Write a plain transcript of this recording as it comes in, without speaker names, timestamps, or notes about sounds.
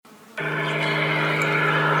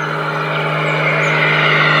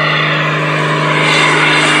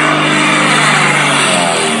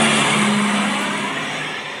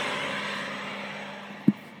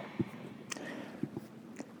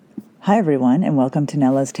Hi, everyone, and welcome to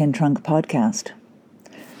Nella's Tin Trunk podcast.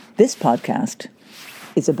 This podcast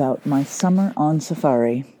is about my summer on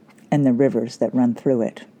safari and the rivers that run through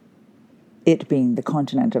it. It being the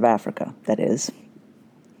continent of Africa, that is.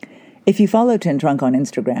 If you follow Tin Trunk on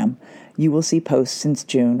Instagram, you will see posts since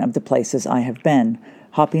June of the places I have been,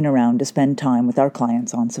 hopping around to spend time with our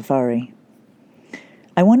clients on safari.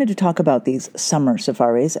 I wanted to talk about these summer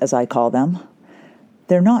safaris, as I call them.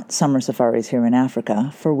 They're not summer safaris here in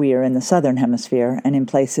Africa, for we are in the southern hemisphere, and in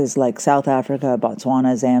places like South Africa,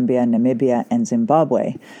 Botswana, Zambia, Namibia, and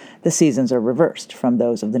Zimbabwe, the seasons are reversed from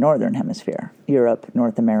those of the northern hemisphere, Europe,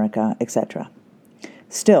 North America, etc.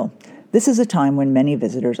 Still, this is a time when many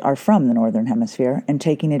visitors are from the northern hemisphere and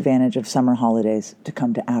taking advantage of summer holidays to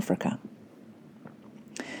come to Africa.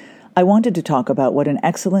 I wanted to talk about what an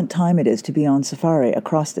excellent time it is to be on safari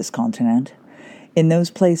across this continent. In those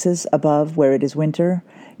places above where it is winter,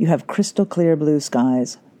 you have crystal clear blue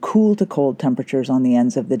skies, cool to cold temperatures on the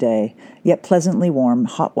ends of the day, yet pleasantly warm,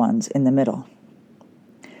 hot ones in the middle.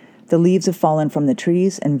 The leaves have fallen from the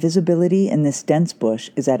trees, and visibility in this dense bush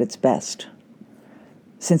is at its best.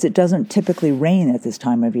 Since it doesn't typically rain at this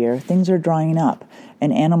time of year, things are drying up,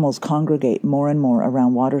 and animals congregate more and more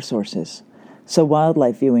around water sources, so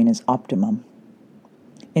wildlife viewing is optimum.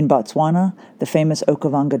 In Botswana, the famous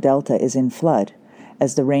Okavango Delta is in flood,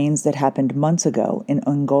 as the rains that happened months ago in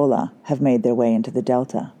Angola have made their way into the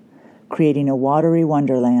delta, creating a watery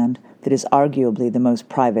wonderland that is arguably the most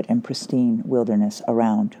private and pristine wilderness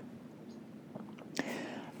around.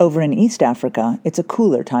 Over in East Africa, it's a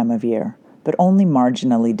cooler time of year, but only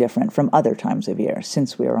marginally different from other times of year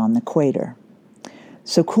since we are on the equator.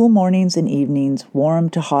 So cool mornings and evenings, warm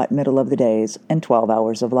to hot middle of the days, and 12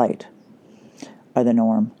 hours of light are the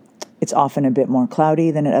norm. It's often a bit more cloudy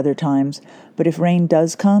than at other times, but if rain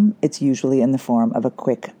does come, it's usually in the form of a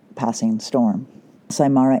quick passing storm.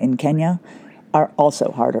 Saimara in Kenya are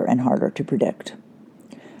also harder and harder to predict.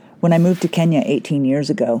 When I moved to Kenya 18 years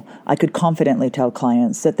ago, I could confidently tell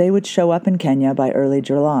clients that they would show up in Kenya by early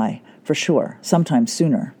July, for sure, sometimes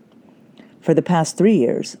sooner. For the past 3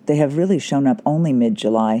 years, they have really shown up only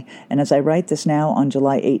mid-July, and as I write this now on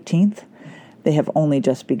July 18th, they have only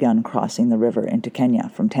just begun crossing the river into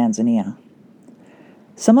Kenya from Tanzania.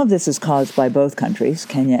 Some of this is caused by both countries,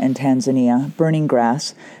 Kenya and Tanzania, burning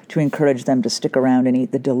grass to encourage them to stick around and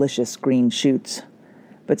eat the delicious green shoots.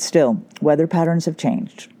 But still, weather patterns have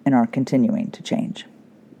changed and are continuing to change.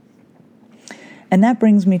 And that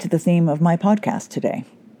brings me to the theme of my podcast today.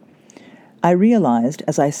 I realized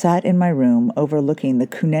as I sat in my room overlooking the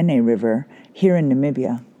Kunene River here in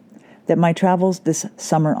Namibia that my travels this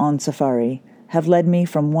summer on safari have led me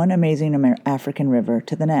from one amazing African river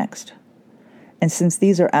to the next. And since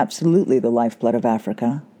these are absolutely the lifeblood of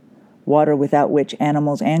Africa, water without which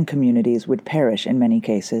animals and communities would perish in many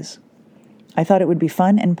cases, I thought it would be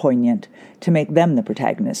fun and poignant to make them the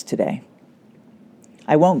protagonists today.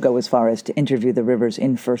 I won't go as far as to interview the rivers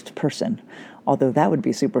in first person, although that would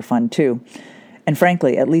be super fun too. And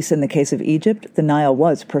frankly, at least in the case of Egypt, the Nile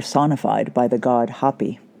was personified by the god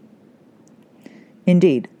Hapi.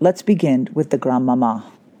 Indeed, let's begin with the Grand Mama,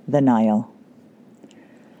 the Nile.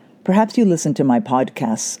 Perhaps you listened to my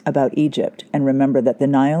podcasts about Egypt and remember that the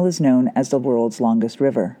Nile is known as the world's longest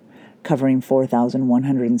river, covering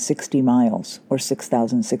 4,160 miles, or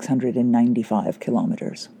 6,695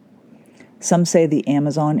 kilometers. Some say the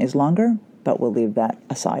Amazon is longer, but we'll leave that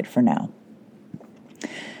aside for now.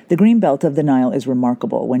 The green belt of the Nile is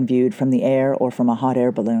remarkable when viewed from the air or from a hot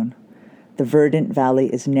air balloon. The verdant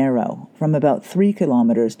valley is narrow, from about 3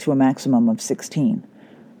 kilometers to a maximum of 16,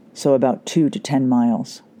 so about 2 to 10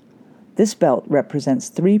 miles. This belt represents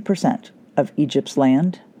 3% of Egypt's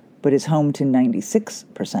land, but is home to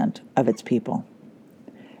 96% of its people.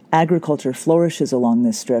 Agriculture flourishes along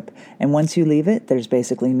this strip, and once you leave it, there's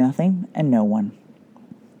basically nothing and no one.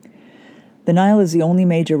 The Nile is the only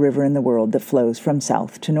major river in the world that flows from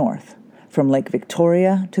south to north, from Lake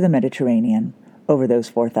Victoria to the Mediterranean, over those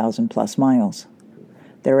 4,000 plus miles.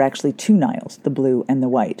 There are actually 2 Niles, the blue and the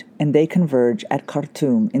white, and they converge at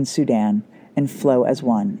Khartoum in Sudan and flow as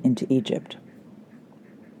one into Egypt.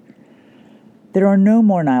 There are no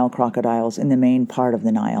more Nile crocodiles in the main part of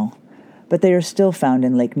the Nile, but they are still found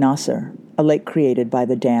in Lake Nasser, a lake created by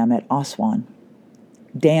the dam at Aswan.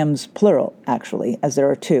 Dams, plural, actually, as there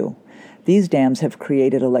are 2. These dams have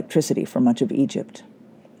created electricity for much of Egypt.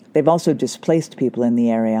 They've also displaced people in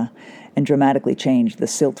the area and dramatically changed the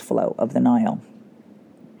silt flow of the Nile.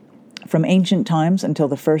 From ancient times until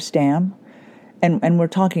the first dam, and we're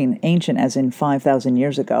talking ancient as in 5,000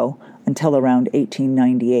 years ago, until around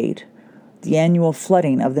 1898, the annual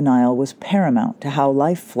flooding of the Nile was paramount to how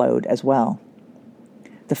life flowed as well.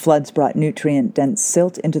 The floods brought nutrient-dense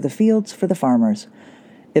silt into the fields for the farmers.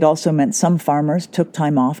 It also meant some farmers took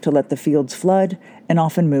time off to let the fields flood and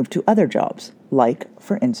often moved to other jobs, like,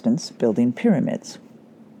 for instance, building pyramids.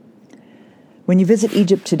 When you visit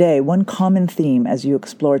Egypt today, one common theme as you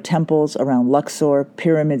explore temples around Luxor,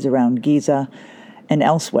 pyramids around Giza, and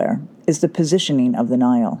elsewhere is the positioning of the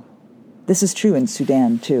Nile. This is true in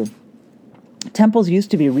Sudan, too. Temples used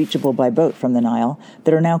to be reachable by boat from the Nile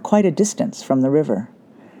that are now quite a distance from the river.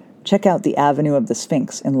 Check out the Avenue of the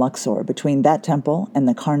Sphinx in Luxor between that temple and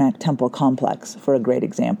the Karnak Temple complex for a great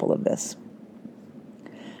example of this.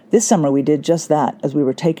 This summer we did just that as we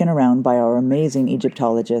were taken around by our amazing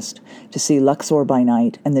Egyptologist to see Luxor by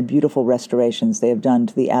night and the beautiful restorations they have done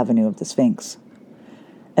to the Avenue of the Sphinx.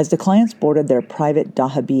 As the clients boarded their private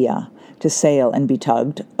dahabeah to sail and be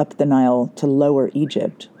tugged up the Nile to Lower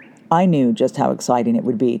Egypt, I knew just how exciting it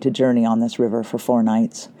would be to journey on this river for 4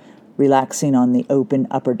 nights, relaxing on the open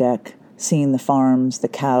upper deck, seeing the farms, the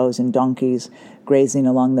cows and donkeys grazing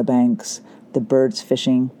along the banks, the birds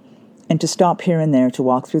fishing, and to stop here and there to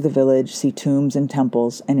walk through the village, see tombs and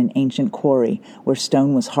temples, and an ancient quarry where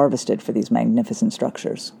stone was harvested for these magnificent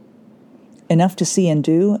structures. Enough to see and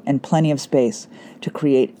do, and plenty of space to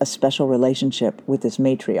create a special relationship with this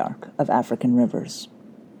matriarch of African rivers.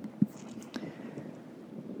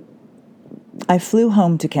 I flew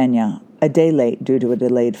home to Kenya, a day late due to a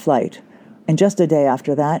delayed flight, and just a day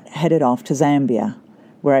after that headed off to Zambia,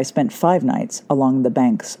 where I spent 5 nights along the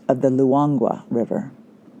banks of the Luangwa River.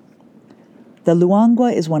 The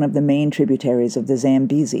Luangwa is one of the main tributaries of the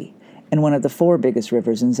Zambezi and one of the 4 biggest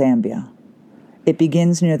rivers in Zambia. It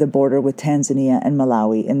begins near the border with Tanzania and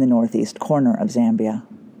Malawi in the northeast corner of Zambia.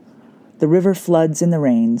 The river floods in the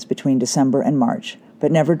rains between December and March,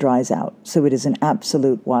 but never dries out, so it is an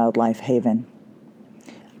absolute wildlife haven.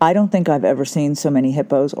 I don't think I've ever seen so many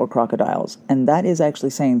hippos or crocodiles, and that is actually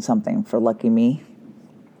saying something for lucky me.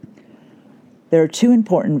 There are 2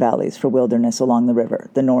 important valleys for wilderness along the river,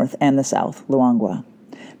 the north and the south, Luangwa.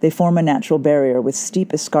 They form a natural barrier with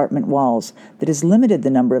steep escarpment walls that has limited the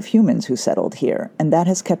number of humans who settled here, and that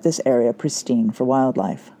has kept this area pristine for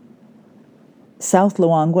wildlife. South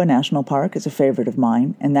Luangwa National Park is a favorite of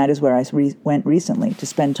mine, and that is where I went recently to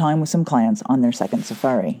spend time with some clients on their second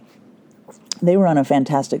safari. They were on a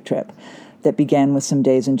fantastic trip that began with some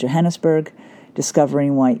days in Johannesburg,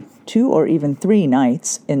 discovering why 2 or even 3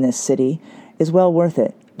 nights in this city is well worth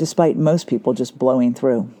it, despite most people just blowing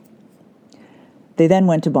through. They then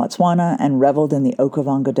went to Botswana and reveled in the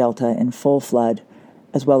Okavango Delta in full flood,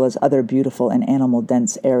 as well as other beautiful and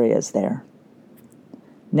animal-dense areas there.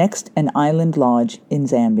 Next, an island lodge in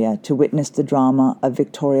Zambia to witness the drama of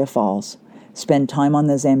Victoria Falls, spend time on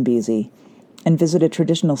the Zambezi, and visit a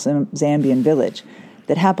traditional Zambian village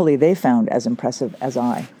that happily they found as impressive as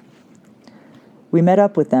I. We met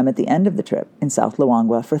up with them at the end of the trip in South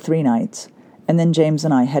Luangwa for 3 nights, and then James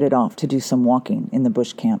and I headed off to do some walking in the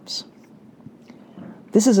bush camps.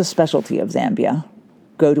 This is a specialty of Zambia.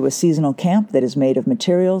 Go to a seasonal camp that is made of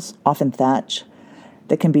materials, often thatch,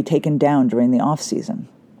 that can be taken down during the off-season.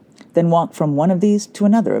 Then walk from one of these to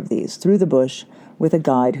another of these through the bush with a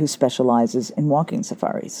guide who specializes in walking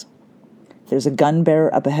safaris. There's a gun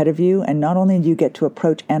bearer up ahead of you, and not only do you get to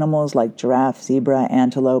approach animals like giraffe, zebra,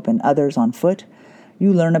 antelope, and others on foot,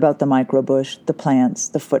 you learn about the microbush, the plants,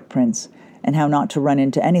 the footprints, and how not to run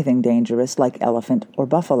into anything dangerous like elephant or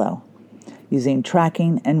buffalo, using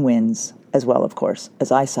tracking and winds, as well, of course,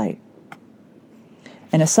 as eyesight.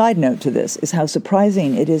 And a side note to this is how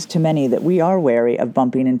surprising it is to many that we are wary of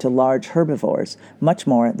bumping into large herbivores much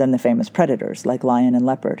more than the famous predators like lion and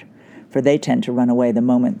leopard, for they tend to run away the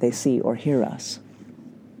moment they see or hear us.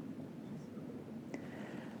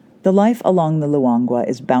 The life along the Luangwa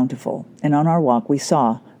is bountiful, and on our walk we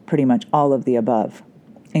saw pretty much all of the above,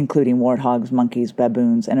 including warthogs, monkeys,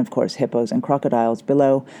 baboons, and of course hippos and crocodiles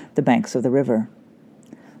below the banks of the river.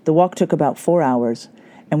 The walk took about 4 hours,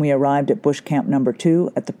 and we arrived at bush camp number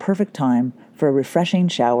 2 at the perfect time for a refreshing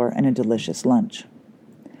shower and a delicious lunch.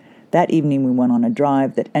 That evening we went on a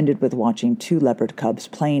drive that ended with watching 2 leopard cubs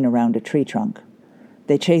playing around a tree trunk.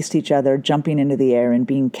 They chased each other, jumping into the air and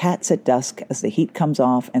being cats at dusk as the heat comes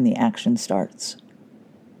off and the action starts.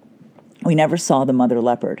 We never saw the mother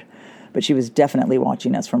leopard, but she was definitely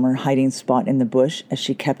watching us from her hiding spot in the bush as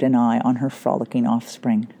she kept an eye on her frolicking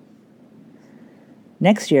offspring.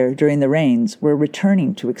 Next year, during the rains, we're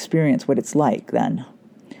returning to experience what it's like then.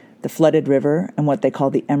 The flooded river and what they call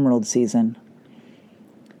the emerald season.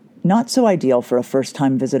 Not so ideal for a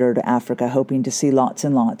first-time visitor to Africa hoping to see lots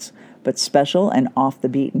and lots, but special and off the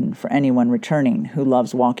beaten for anyone returning who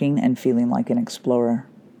loves walking and feeling like an explorer.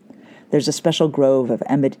 There's a special grove of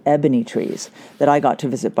ebony trees that I got to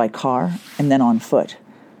visit by car and then on foot.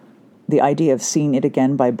 The idea of seeing it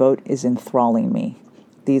again by boat is enthralling me.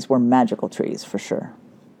 These were magical trees, for sure.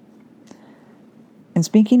 And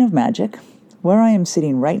speaking of magic, where I am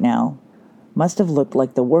sitting right now must have looked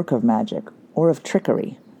like the work of magic or of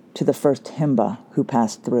trickery to the first Himba who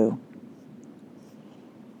passed through.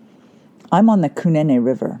 I'm on the Kunene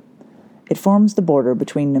River. It forms the border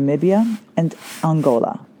between Namibia and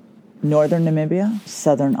Angola, northern Namibia,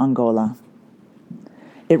 southern Angola.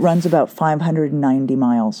 It runs about 590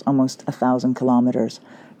 miles, almost 1,000 kilometers,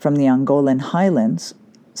 from the Angolan highlands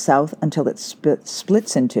south until it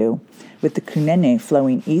splits in two, with the Kunene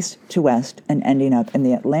flowing east to west and ending up in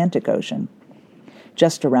the Atlantic Ocean,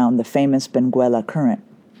 just around the famous Benguela Current.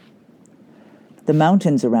 The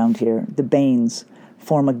mountains around here, the Bains,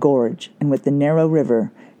 form a gorge, and with the narrow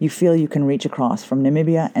river, you feel you can reach across from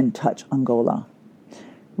Namibia and touch Angola,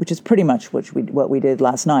 which is pretty much what we did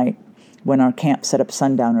last night when our camp set up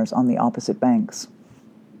sundowners on the opposite banks.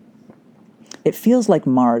 It feels like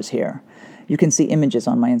Mars here. You can see images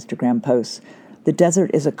on my Instagram posts. The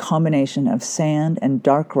desert is a combination of sand and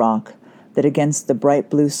dark rock that against the bright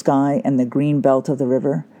blue sky and the green belt of the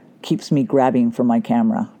river keeps me grabbing for my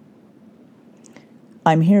camera.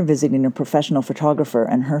 I'm here visiting a professional photographer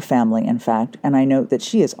and her family, in fact, and I note that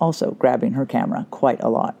she is also grabbing her camera quite a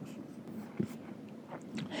lot.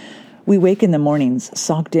 We wake in the mornings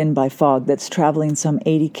socked in by fog that's traveling some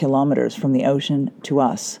 80 kilometers from the ocean to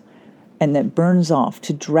us, and that burns off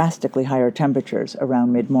to drastically higher temperatures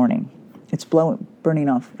around mid-morning. It's burning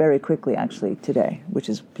off very quickly, actually, today, which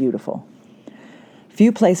is beautiful.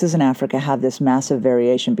 Few places in Africa have this massive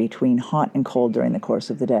variation between hot and cold during the course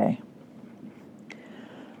of the day.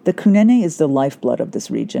 The Kunene is the lifeblood of this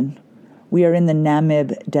region. We are in the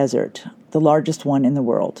Namib Desert, the largest one in the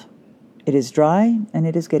world. It is dry, and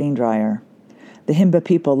it is getting drier. The Himba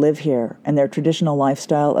people live here, and their traditional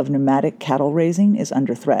lifestyle of nomadic cattle raising is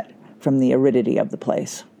under threat from the aridity of the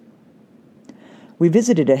place. We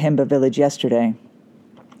visited a Himba village yesterday.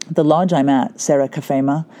 The lodge I'm at, Sarah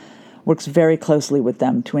Kafema, works very closely with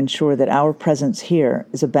them to ensure that our presence here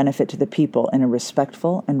is a benefit to the people in a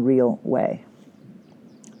respectful and real way.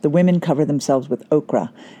 The women cover themselves with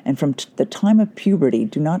okra, and from the time of puberty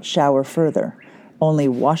do not shower further, only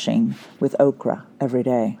washing with okra every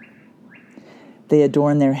day. They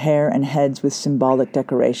adorn their hair and heads with symbolic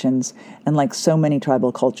decorations, and like so many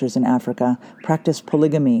tribal cultures in Africa, practice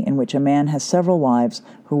polygamy in which a man has several wives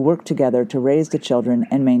who work together to raise the children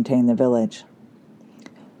and maintain the village.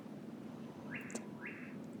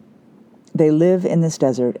 They live in this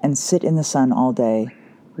desert and sit in the sun all day,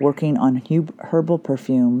 working on herbal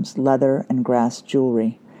perfumes, leather, and grass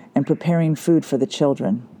jewelry, and preparing food for the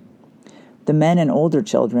children. The men and older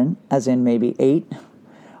children, as in maybe 8,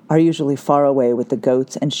 are usually far away with the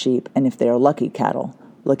goats and sheep, and if they are lucky, cattle,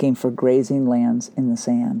 looking for grazing lands in the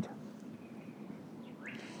sand.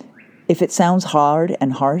 If it sounds hard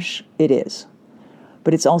and harsh, it is.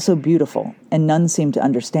 But it's also beautiful, and none seem to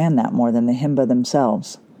understand that more than the Himba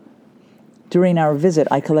themselves. During our visit,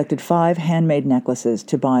 I collected 5 handmade necklaces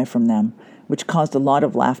to buy from them, which caused a lot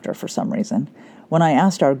of laughter for some reason. When I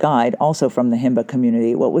asked our guide, also from the Himba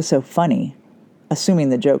community, what was so funny, assuming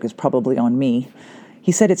the joke is probably on me,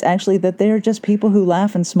 he said it's actually that they are just people who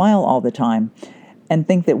laugh and smile all the time and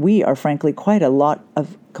think that we are frankly quite a lot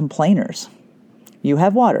of complainers. You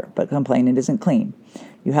have water, but complain it isn't clean.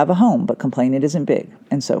 You have a home, but complain it isn't big,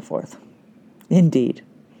 and so forth. Indeed.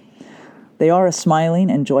 They are a smiling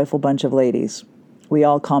and joyful bunch of ladies. We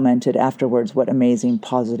all commented afterwards what amazing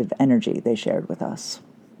positive energy they shared with us.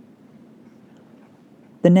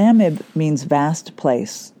 The Namib means vast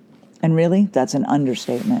place, and really, that's an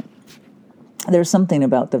understatement. There's something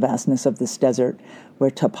about the vastness of this desert,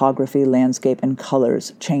 where topography, landscape, and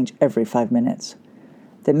colors change every 5 minutes,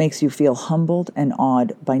 that makes you feel humbled and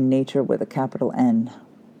awed by nature with a capital N.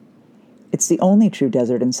 It's the only true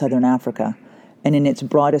desert in southern Africa, and in its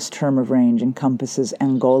broadest term of range encompasses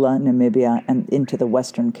Angola, Namibia, and into the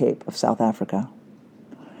Western Cape of South Africa.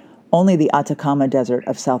 Only the Atacama Desert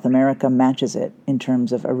of South America matches it in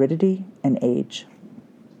terms of aridity and age.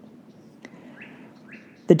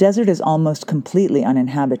 The desert is almost completely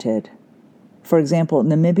uninhabited. For example,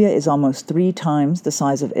 Namibia is almost 3 times the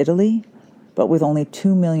size of Italy, but with only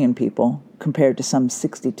 2 million people compared to some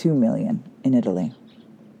 62 million in Italy.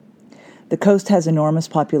 The coast has enormous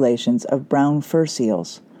populations of brown fur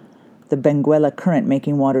seals, the Benguela Current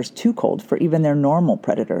making waters too cold for even their normal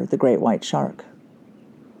predator, the great white shark.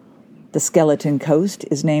 The Skeleton Coast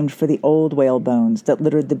is named for the old whale bones that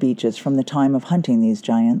littered the beaches from the time of hunting these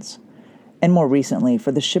giants, and more recently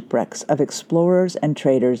for the shipwrecks of explorers and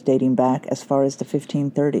traders dating back as far as the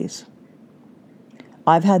 1530s.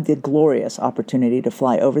 I've had the glorious opportunity to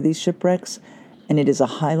fly over these shipwrecks, and it is a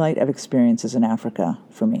highlight of experiences in Africa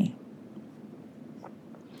for me.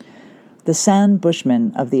 The San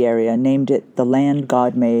Bushmen of the area named it the land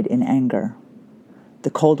God made in anger. The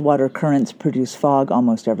cold water currents produce fog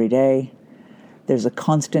almost every day. There's a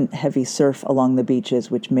constant heavy surf along the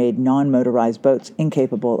beaches which made non-motorized boats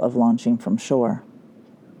incapable of launching from shore.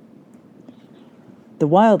 The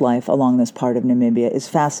wildlife along this part of Namibia is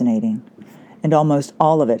fascinating, and almost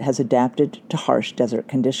all of it has adapted to harsh desert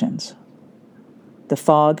conditions. The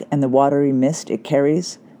fog and the watery mist it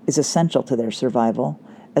carries is essential to their survival,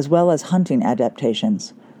 as well as hunting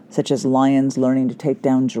adaptations, such as lions learning to take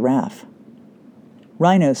down giraffe.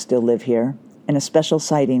 Rhinos still live here, and a special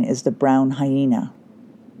sighting is the brown hyena.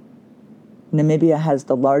 Namibia has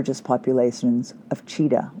the largest populations of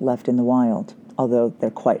cheetah left in the wild, although they're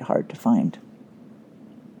quite hard to find.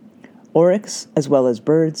 Oryx, as well as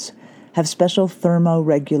birds, have special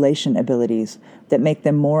thermoregulation abilities that make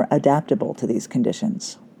them more adaptable to these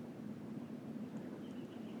conditions.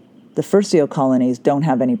 The fur seal colonies don't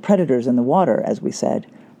have any predators in the water, as we said,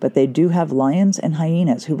 but they do have lions and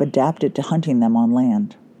hyenas who've adapted to hunting them on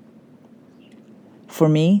land. For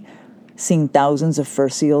me, seeing thousands of fur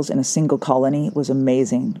seals in a single colony was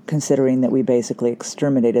amazing, considering that we basically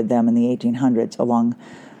exterminated them in the 1800s along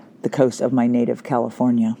the coast of my native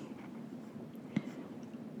California.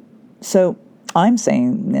 So, I'm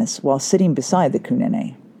saying this while sitting beside the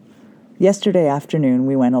Kunene. Yesterday afternoon,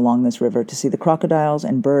 we went along this river to see the crocodiles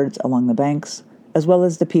and birds along the banks, as well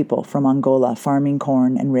as the people from Angola farming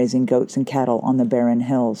corn and raising goats and cattle on the barren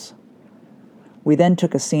hills. We then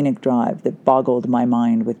took a scenic drive that boggled my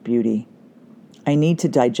mind with beauty. I need to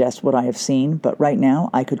digest what I have seen, but right now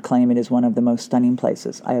I could claim it is one of the most stunning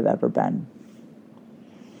places I have ever been.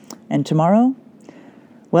 And tomorrow?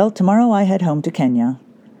 Well, tomorrow I head home to Kenya,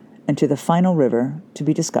 and to the final river to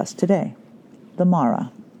be discussed today, the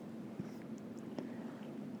Mara.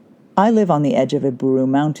 I live on the edge of Iburu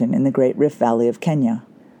Mountain in the Great Rift Valley of Kenya.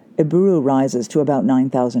 Iburu rises to about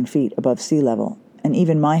 9,000 feet above sea level, and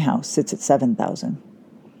even my house sits at 7,000.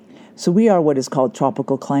 So we are what is called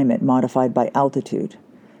tropical climate modified by altitude,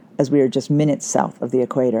 as we are just minutes south of the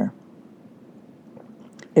equator.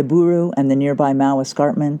 Iburu and the nearby Mau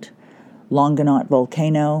Escarpment, Longonot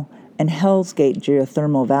Volcano, and Hell's Gate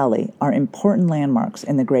Geothermal Valley are important landmarks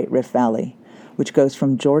in the Great Rift Valley, which goes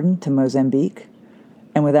from Jordan to Mozambique,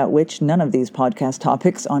 and without which none of these podcast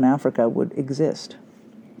topics on Africa would exist.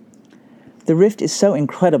 The rift is so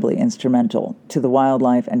incredibly instrumental to the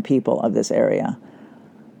wildlife and people of this area,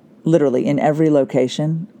 literally in every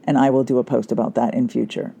location, and I will do a post about that in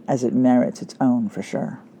future, as it merits its own for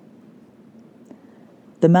sure.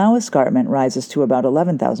 The Mau Escarpment rises to about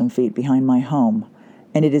 11,000 feet behind my home,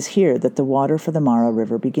 and it is here that the water for the Mara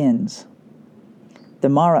River begins. The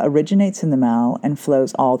Mara originates in the Mau and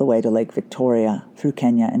flows all the way to Lake Victoria through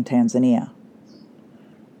Kenya and Tanzania.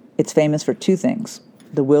 It's famous for two things: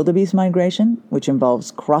 the wildebeest migration, which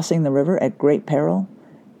involves crossing the river at great peril,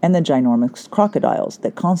 and the ginormous crocodiles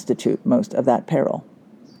that constitute most of that peril.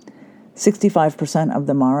 65% of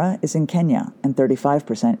the Mara is in Kenya and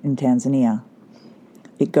 35% in Tanzania.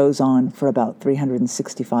 It goes on for about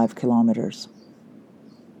 365 kilometers.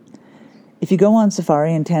 If you go on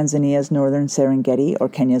safari in Tanzania's northern Serengeti or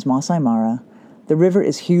Kenya's Masai Mara, the river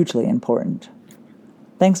is hugely important.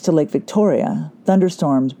 Thanks to Lake Victoria,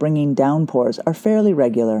 thunderstorms bringing downpours are fairly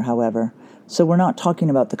regular, however, so we're not talking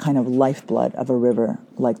about the kind of lifeblood of a river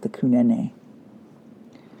like the Kunene.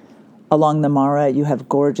 Along the Mara, you have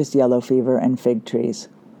gorgeous yellow fever and fig trees,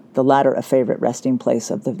 the latter a favorite resting place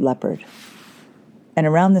of the leopard. And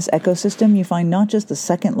around this ecosystem, you find not just the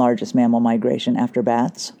second largest mammal migration after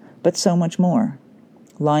bats, but so much more.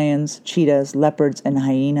 Lions, cheetahs, leopards, and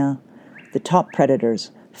hyena, the top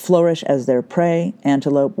predators, flourish as their prey,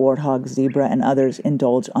 antelope, warthog, zebra, and others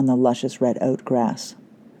indulge on the luscious red oat grass.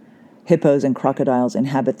 Hippos and crocodiles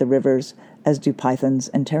inhabit the rivers, as do pythons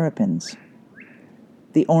and terrapins.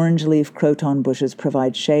 The orange-leaf croton bushes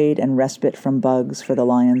provide shade and respite from bugs for the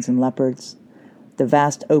lions and leopards, the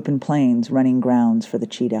vast open plains running grounds for the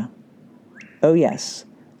cheetah. Oh yes,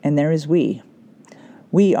 and there is we.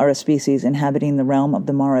 We are a species inhabiting the realm of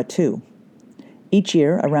the Mara too. Each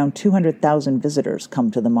year, around 200,000 visitors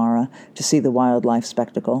come to the Mara to see the wildlife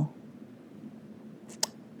spectacle.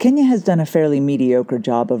 Kenya has done a fairly mediocre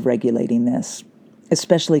job of regulating this,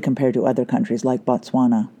 especially compared to other countries like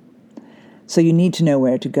Botswana. So you need to know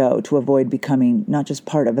where to go to avoid becoming not just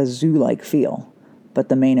part of a zoo-like feel, but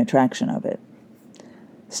the main attraction of it.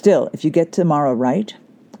 Still, if you get to Mara right,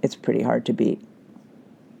 it's pretty hard to beat.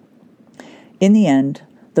 In the end,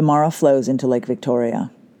 the Mara flows into Lake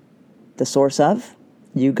Victoria. The source of?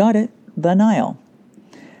 You got it, the Nile.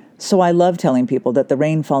 So I love telling people that the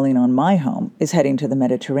rain falling on my home is heading to the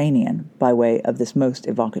Mediterranean by way of this most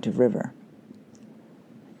evocative river.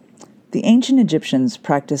 The ancient Egyptians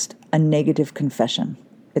practiced a negative confession.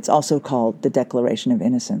 It's also called the Declaration of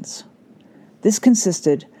Innocence. This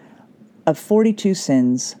consisted of 42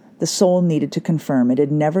 sins the soul needed to confirm it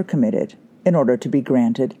had never committed in order to be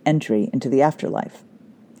granted entry into the afterlife.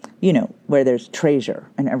 You know, where there's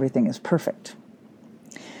treasure and everything is perfect.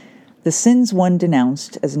 The sins one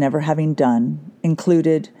denounced as never having done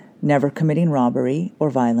included never committing robbery or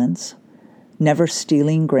violence, never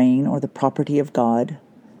stealing grain or the property of God,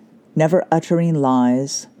 never uttering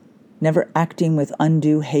lies, never acting with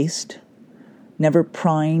undue haste, never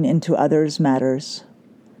prying into others' matters,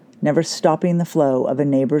 never stopping the flow of a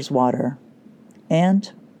neighbor's water,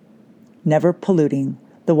 and never polluting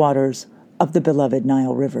the waters of the beloved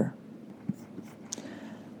Nile River.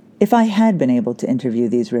 If I had been able to interview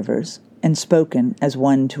these rivers and spoken as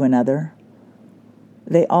one to another,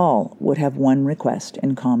 they all would have one request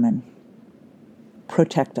in common: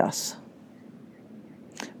 protect us.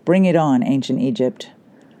 Bring it on, ancient Egypt.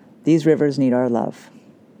 These rivers need our love.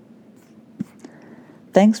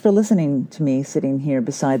 Thanks for listening to me sitting here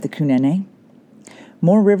beside the Kunene.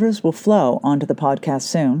 More rivers will flow onto the podcast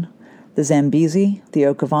soon: the Zambezi, the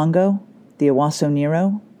Okavango, the Owasso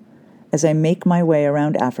Nero, as I make my way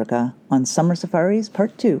around Africa on Summer Safaris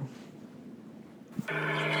Part 2.